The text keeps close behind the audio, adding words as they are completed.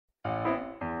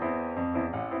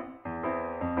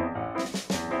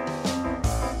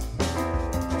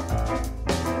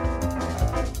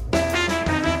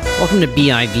Welcome to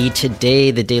BIV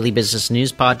Today, the daily business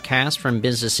news podcast from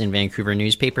Business in Vancouver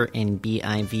newspaper and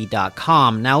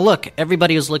BIV.com. Now, look,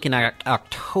 everybody was looking at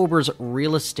October's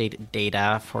real estate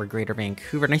data for Greater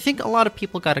Vancouver, and I think a lot of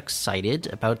people got excited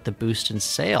about the boost in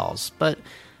sales. But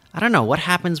I don't know, what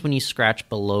happens when you scratch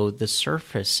below the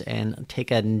surface and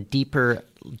take a deeper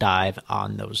dive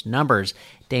on those numbers?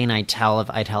 Dane Eitel of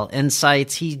Eitel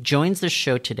Insights. He joins the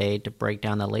show today to break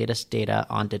down the latest data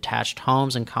on detached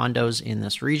homes and condos in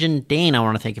this region. Dane, I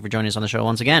want to thank you for joining us on the show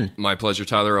once again. My pleasure,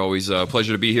 Tyler. Always a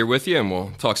pleasure to be here with you, and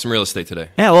we'll talk some real estate today.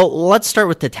 Yeah, well, let's start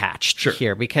with detached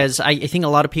here, because I think a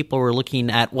lot of people were looking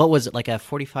at, what was it, like a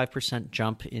 45%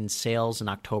 jump in sales in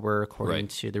October, according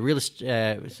to the Real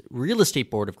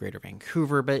Estate Board of Greater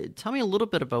Vancouver. But tell me a little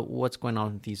bit about what's going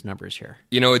on with these numbers here.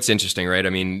 You know, it's interesting, right?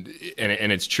 I mean,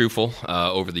 and it's truthful.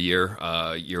 Over the year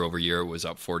over year, it was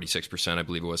up 46%. I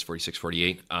believe it was 46,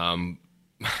 48.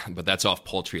 But that's off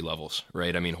paltry levels,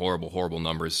 right? I mean, horrible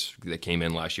numbers that came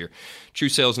in last year. True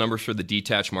sales numbers for the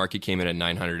detached market came in at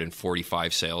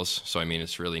 945 sales. So, I mean,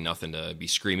 it's really nothing to be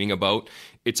screaming about.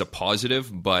 It's a positive,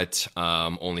 but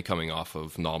only coming off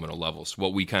of nominal levels.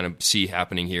 What we kind of see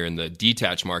happening here in the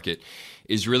detached market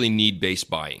is really need-based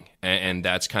buying. And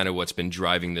that's kind of what's been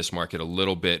driving this market a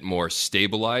little bit more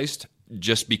stabilized,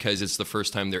 just because it's the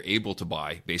first time they're able to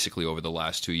buy basically over the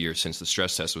last 2 years since the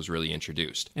stress test was really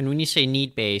introduced. And when you say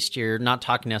need-based, you're not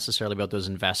talking necessarily about those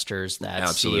investors that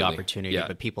see opportunity,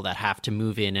 but people that have to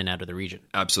move in and out of the region.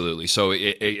 Absolutely. So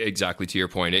exactly to your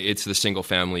point, it's the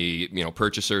single-family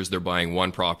purchasers. They're buying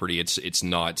one property. It's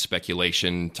not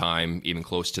speculation time, even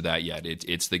close to that yet.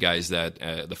 It's the guys that,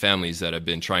 the families that have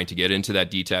been trying to get into that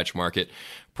detached market,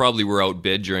 probably were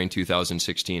outbid during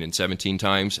 2016 and 17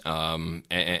 times,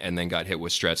 and then got hit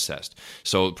with stress test.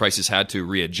 So prices had to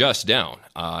readjust down.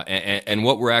 And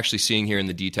what we're actually seeing here in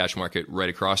the detached market right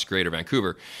across Greater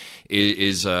Vancouver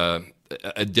is a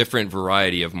different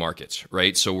variety of markets,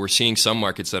 right? So we're seeing some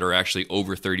markets that are actually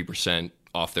over 30%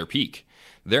 off their peak.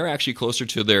 They're actually closer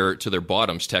to their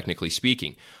bottoms, technically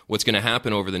speaking. What's going to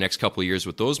happen over the next couple of years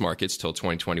with those markets till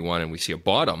 2021, and we see a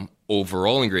bottom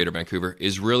overall in Greater Vancouver,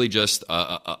 is really just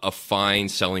a fine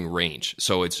selling range.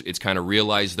 So it's kind of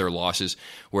realized their losses,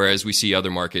 whereas we see other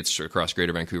markets across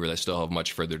Greater Vancouver that still have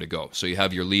much further to go. So you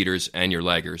have your leaders and your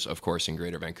laggers, of course, in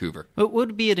Greater Vancouver. What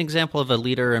would be an example of a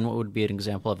leader and what would be an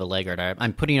example of a laggard?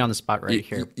 I'm putting you on the spot right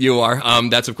here. You are.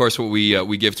 That's, of course, what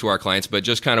we give to our clients. But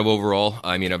just kind of overall,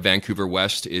 I mean, Vancouver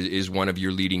West is one of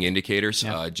your leading indicators.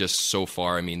 Yeah. Just so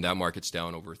far, I mean, that market's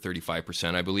down over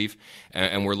 35%, I believe.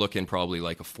 And we're looking probably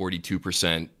like a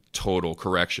 42% total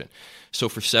correction. So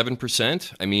for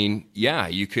 7%, I mean, yeah,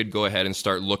 you could go ahead and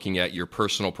start looking at your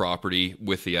personal property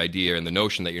with the idea and the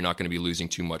notion that you're not going to be losing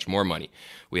too much more money.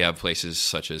 We have places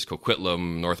such as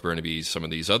Coquitlam, North Burnaby, some of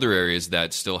these other areas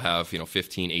that still have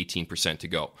 15, 18% to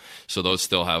go. So those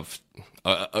still have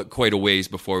quite a ways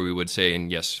before we would say,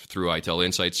 and yes, through Eitel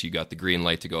Insights, you got the green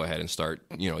light to go ahead and start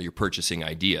your purchasing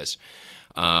ideas.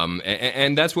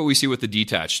 And that's what we see with the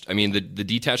detached. I mean, the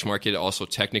detached market also,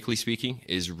 technically speaking,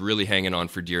 is really hanging on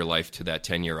for dear life to that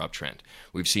 10-year uptrend.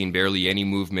 We've seen barely any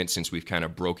movement since we've kind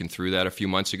of broken through that a few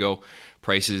months ago.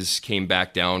 Prices came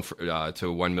back down to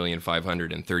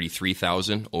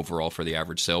 $1,533,000 overall for the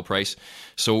average sale price.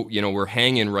 So, we're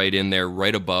hanging right in there,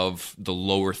 right above the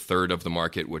lower third of the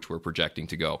market, which we're projecting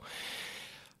to go.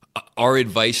 Our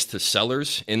advice to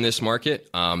sellers in this market,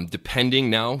 depending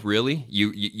now, really,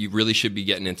 you really should be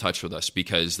getting in touch with us,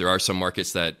 because there are some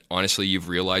markets that, honestly, you've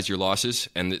realized your losses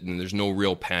and there's no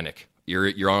real panic.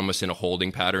 You're almost in a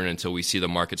holding pattern until we see the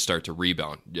market start to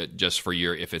rebound. Just for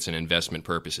if it's an investment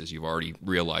purposes, you've already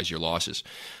realized your losses.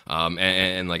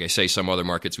 And like I say, some other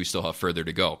markets we still have further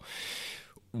to go.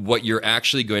 What you're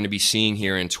actually going to be seeing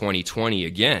here in 2020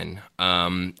 again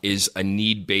is a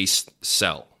need-based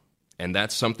sell. And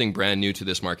that's something brand new to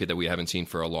this market that we haven't seen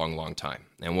for a long, long time.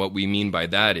 And what we mean by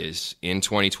that is in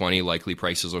 2020, likely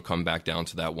prices will come back down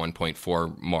to that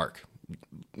 1.4 mark,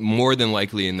 more than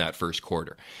likely in that first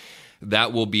quarter.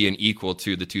 That will be an equal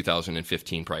to the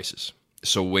 2015 prices.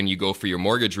 So when you go for your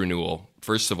mortgage renewal,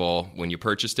 first of all, when you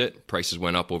purchased it, prices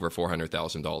went up over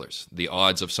 $400,000. The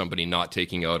odds of somebody not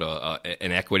taking out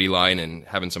an equity line and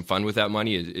having some fun with that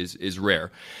money is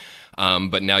rare.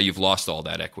 But now you've lost all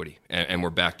that equity, and we're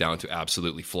back down to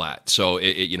absolutely flat. So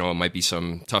it might be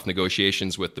some tough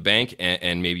negotiations with the bank,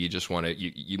 and maybe you just want to.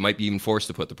 You might be even forced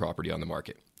to put the property on the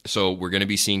market. So we're going to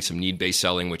be seeing some need-based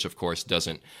selling, which of course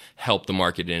doesn't help the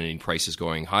market in any prices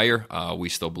going higher. We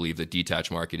still believe the detached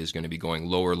market is going to be going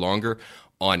lower longer.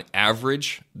 On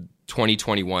average,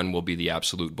 2021 will be the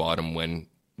absolute bottom when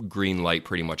green light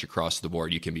pretty much across the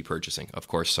board you can be purchasing. Of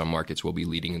course, some markets will be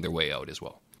leading their way out as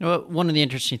well. Well, one of the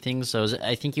interesting things, though, is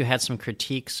I think you had some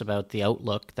critiques about the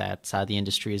outlook that the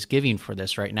industry is giving for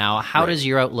this right now. How does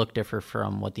your outlook differ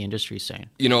from what the industry is saying?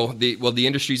 The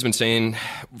industry's been saying,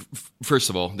 first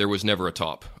of all, there was never a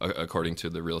top, according to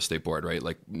the real estate board, right?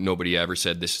 Like nobody ever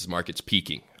said this market's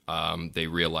peaking. They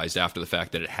realized after the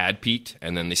fact that it had peaked,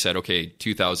 and then they said, okay,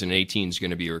 2018 is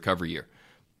going to be a recovery year.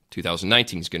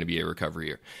 2019 is going to be a recovery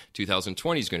year.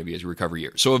 2020 is going to be a recovery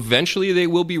year. So eventually they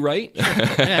will be right.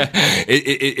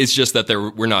 It's just that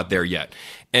we're not there yet.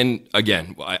 And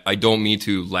again, I don't mean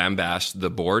to lambaste the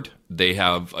board. They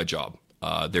have a job.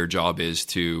 Their job is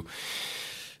to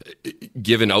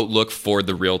give an outlook for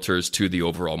the realtors to the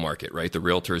overall market, right? The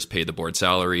realtors pay the board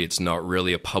salary. It's not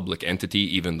really a public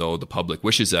entity, even though the public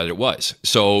wishes that it was.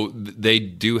 So they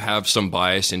do have some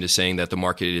bias into saying that the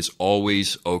market is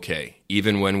always okay.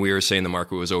 Even when we were saying the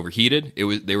market was overheated,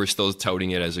 they were still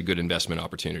touting it as a good investment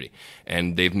opportunity.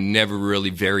 And they've never really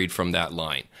varied from that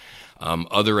line.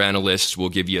 Other analysts will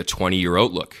give you a 20-year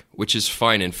outlook, which is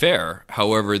fine and fair.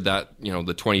 However, the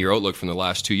 20-year outlook from the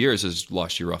last 2 years has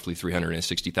lost you roughly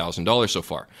 $360,000 so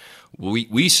far.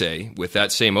 We say with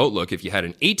that same outlook, if you had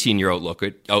an 18-year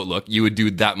outlook, you would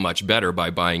do that much better by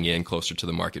buying in closer to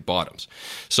the market bottoms.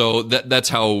 So that's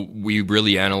how we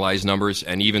really analyze numbers.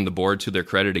 And even the board, to their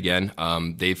credit, again,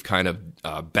 they've kind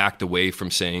of backed away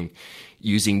from saying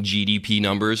using GDP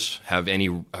numbers have any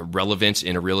relevance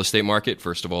in a real estate market.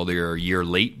 First of all, they're a year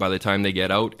late by the time they get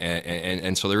out,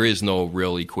 and so there is no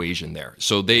real equation there.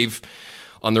 So they've,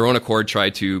 on their own accord,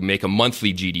 tried to make a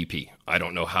monthly GDP. I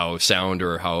don't know how sound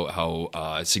or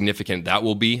how significant that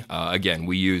will be. Again,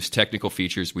 we use technical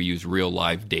features, we use real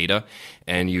live data,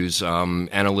 and use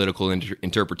analytical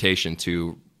interpretation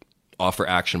to offer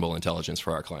actionable intelligence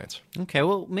for our clients. Okay,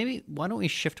 well, maybe why don't we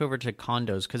shift over to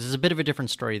condos, because it's a bit of a different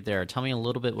story there. Tell me a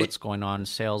little bit what's going on,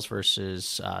 sales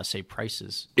versus, say,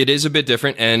 prices. It is a bit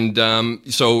different, and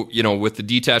so, with the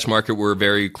detached market, we're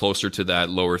very closer to that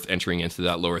entering into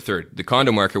that lower third. The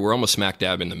condo market, we're almost smack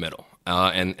dab in the middle,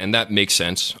 and that makes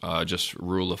sense. Just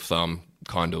rule of thumb,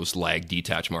 condos lag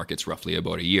detached markets roughly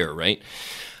about a year, right?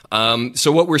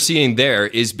 So what we're seeing there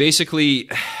is basically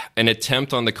an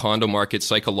attempt on the condo market,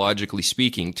 psychologically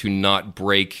speaking, to not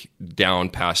break down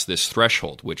past this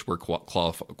threshold, which we're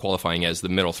qualifying as the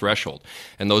middle threshold.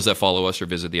 And those that follow us or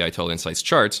visit the ITEL Insights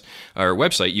charts, our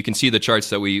website, you can see the charts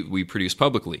that we produce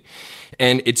publicly.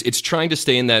 And it's trying to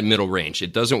stay in that middle range.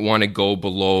 It doesn't want to go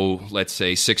below, let's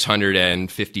say,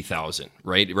 650,000,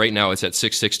 right? Right now it's at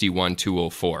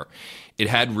 661,204. It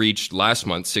had reached last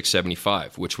month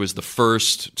 675, which was the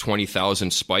first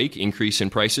 20,000 spike increase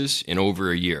in prices in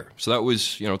over a year. So that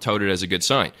was, touted as a good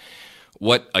sign.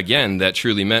 What, again, that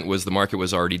truly meant was the market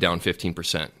was already down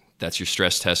 15%. That's your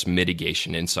stress test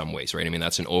mitigation in some ways, right? I mean,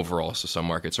 that's an overall. So some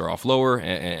markets are off lower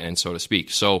and so to speak.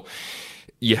 So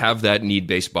you have that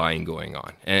need-based buying going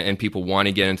on. And people want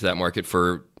to get into that market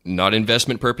for not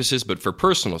investment purposes, but for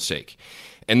personal sake.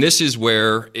 And this is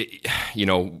where,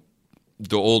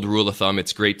 the old rule of thumb,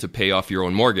 it's great to pay off your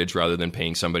own mortgage rather than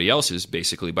paying somebody else's,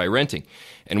 basically by renting.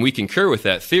 And we concur with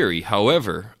that theory.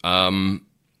 However,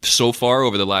 so far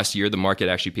over the last year, the market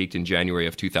actually peaked in January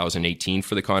of 2018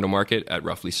 for the condo market at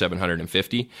roughly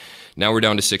 750. Now we're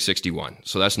down to 661.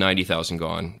 So that's 90,000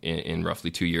 gone in roughly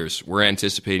 2 years. We're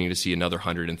anticipating to see another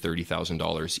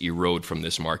 $130,000 erode from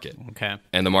this market. Okay.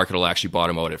 And the market will actually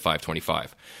bottom out at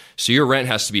 525. So your rent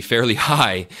has to be fairly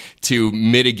high to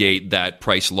mitigate that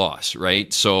price loss,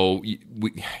 right? So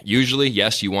usually,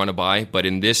 yes, you want to buy, but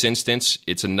in this instance,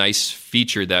 it's a nice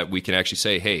feature that we can actually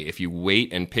say, hey, if you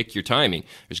wait and pick your timing,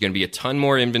 there's going to be a ton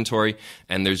more inventory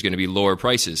and there's going to be lower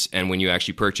prices. And when you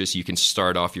actually purchase, you can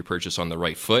start off your purchase on the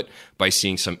right foot by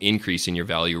seeing some increase in your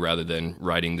value rather than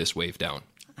riding this wave down.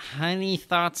 Any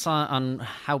thoughts on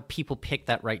how people pick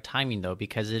that right timing, though?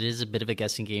 Because it is a bit of a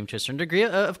guessing game to a certain degree.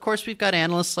 Of course, we've got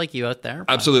analysts like you out there.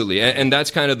 Absolutely. And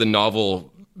that's kind of the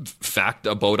novel fact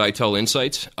about ITEL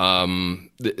Insights.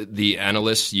 The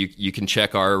analysts, you can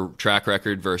check our track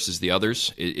record versus the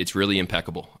others. It's really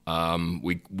impeccable.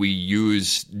 We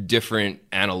use different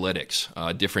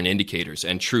analytics, different indicators,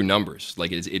 and true numbers.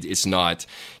 Like it's not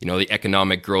the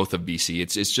economic growth of BC.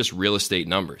 It's just real estate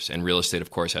numbers, and real estate,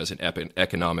 of course, has an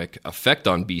economic effect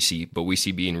on BC. But we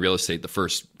see being real estate the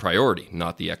first priority,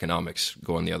 not the economics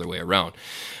going the other way around.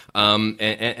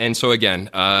 And so again,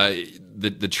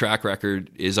 the track record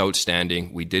is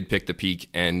outstanding. We did pick the peak,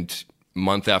 and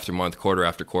month after month, quarter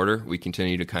after quarter, we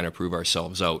continue to kind of prove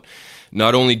ourselves out.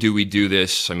 Not only do we do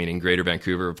this, in Greater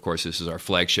Vancouver, of course, this is our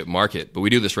flagship market, but we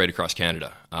do this right across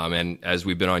Canada. And as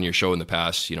we've been on your show in the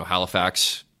past,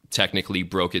 Halifax, technically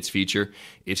broke its feature.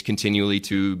 It's continually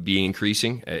to be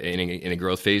increasing in a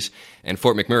growth phase. And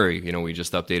Fort McMurray, we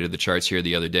just updated the charts here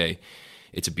the other day.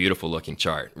 It's a beautiful looking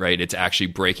chart, right? It's actually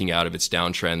breaking out of its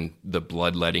downtrend. The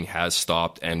bloodletting has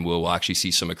stopped, and we'll actually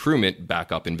see some accruement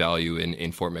back up in value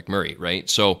in Fort McMurray, right?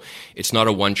 So it's not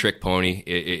a one-trick pony.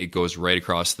 It goes right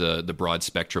across the broad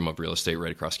spectrum of real estate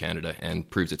right across Canada and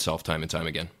proves itself time and time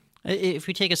again. If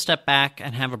we take a step back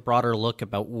and have a broader look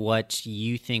about what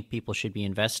you think people should be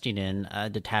investing in,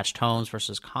 detached homes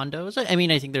versus condos, I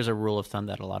mean, I think there's a rule of thumb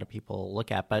that a lot of people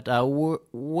look at, but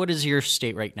what is your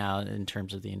state right now in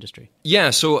terms of the industry?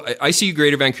 Yeah, so I see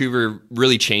Greater Vancouver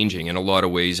really changing in a lot of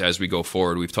ways as we go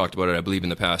forward. We've talked about it, I believe, in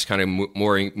the past, kind of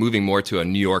moving more to a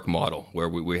New York model where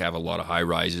we have a lot of high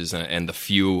rises and the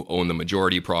few own the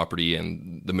majority property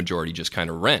and the majority just kind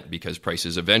of rent because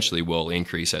prices eventually will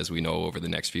increase, as we know, over the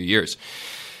next few years.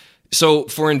 So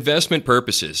for investment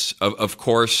purposes, of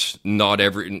course,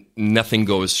 nothing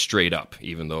goes straight up,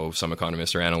 even though some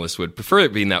economists or analysts would prefer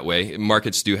it being that way.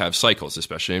 Markets do have cycles,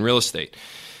 especially in real estate.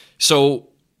 So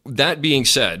that being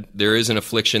said, there is an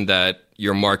affliction that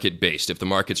you're market-based. If the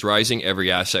market's rising,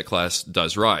 every asset class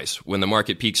does rise. When the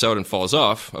market peaks out and falls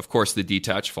off, of course, the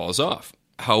detached falls off.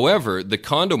 However, the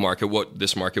condo market, what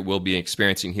this market will be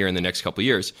experiencing here in the next couple of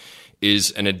years,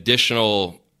 is an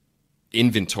additional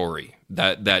inventory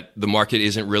that the market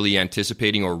isn't really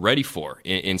anticipating or ready for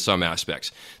in some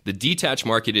aspects. The detached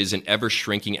market is an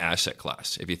ever-shrinking asset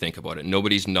class, if you think about it.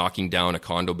 Nobody's knocking down a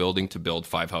condo building to build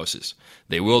 5 houses.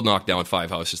 They will knock down 5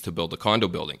 houses to build a condo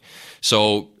building.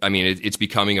 So, I mean, it's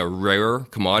becoming a rarer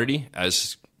commodity.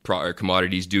 As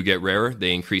commodities do get rarer,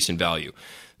 they increase in value.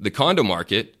 The condo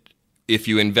market, if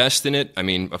you invest in it, I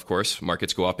mean, of course,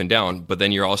 markets go up and down, but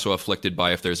then you're also afflicted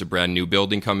by if there's a brand new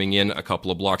building coming in a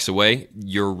couple of blocks away,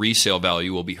 your resale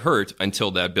value will be hurt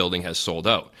until that building has sold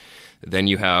out. Then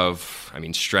you have,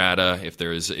 strata. If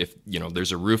there's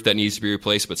a roof that needs to be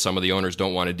replaced, but some of the owners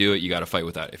don't want to do it, you got to fight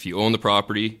with that. If you own the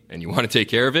property and you want to take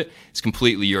care of it, it's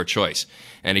completely your choice.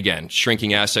 And again,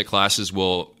 shrinking asset classes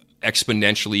will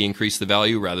exponentially increase the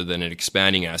value rather than an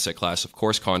expanding asset class. Of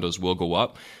course, condos will go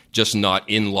up, just not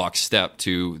in lockstep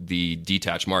to the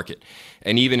detached market.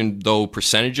 And even though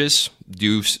percentages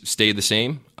do stay the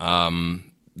same,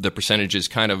 the percentages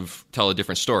kind of tell a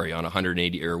different story on a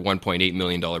 $180 or $1.8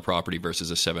 million property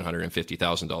versus a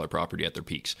 $750,000 property at their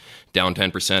peaks. Down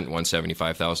 10%,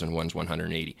 $175,000, one's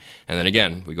 $180. And then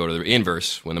again, we go to the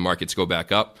inverse. When the markets go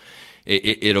back up,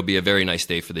 it'll be a very nice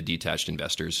day for the detached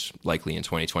investors, likely in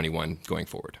 2021 going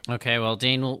forward. Okay, well,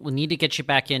 Dane, we'll need to get you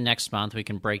back in next month. We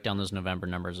can break down those November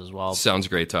numbers as well. Sounds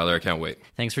great, Tyler. I can't wait.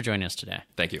 Thanks for joining us today.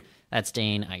 Thank you. That's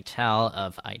Dane Eitel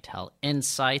of Eitel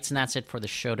Insights, and that's it for the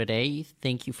show today.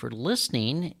 Thank you for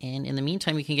listening, and in the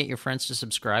meantime, you can get your friends to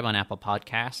subscribe on Apple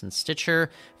Podcasts and Stitcher.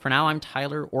 For now, I'm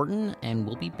Tyler Orton, and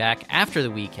we'll be back after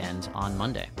the weekend on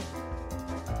Monday.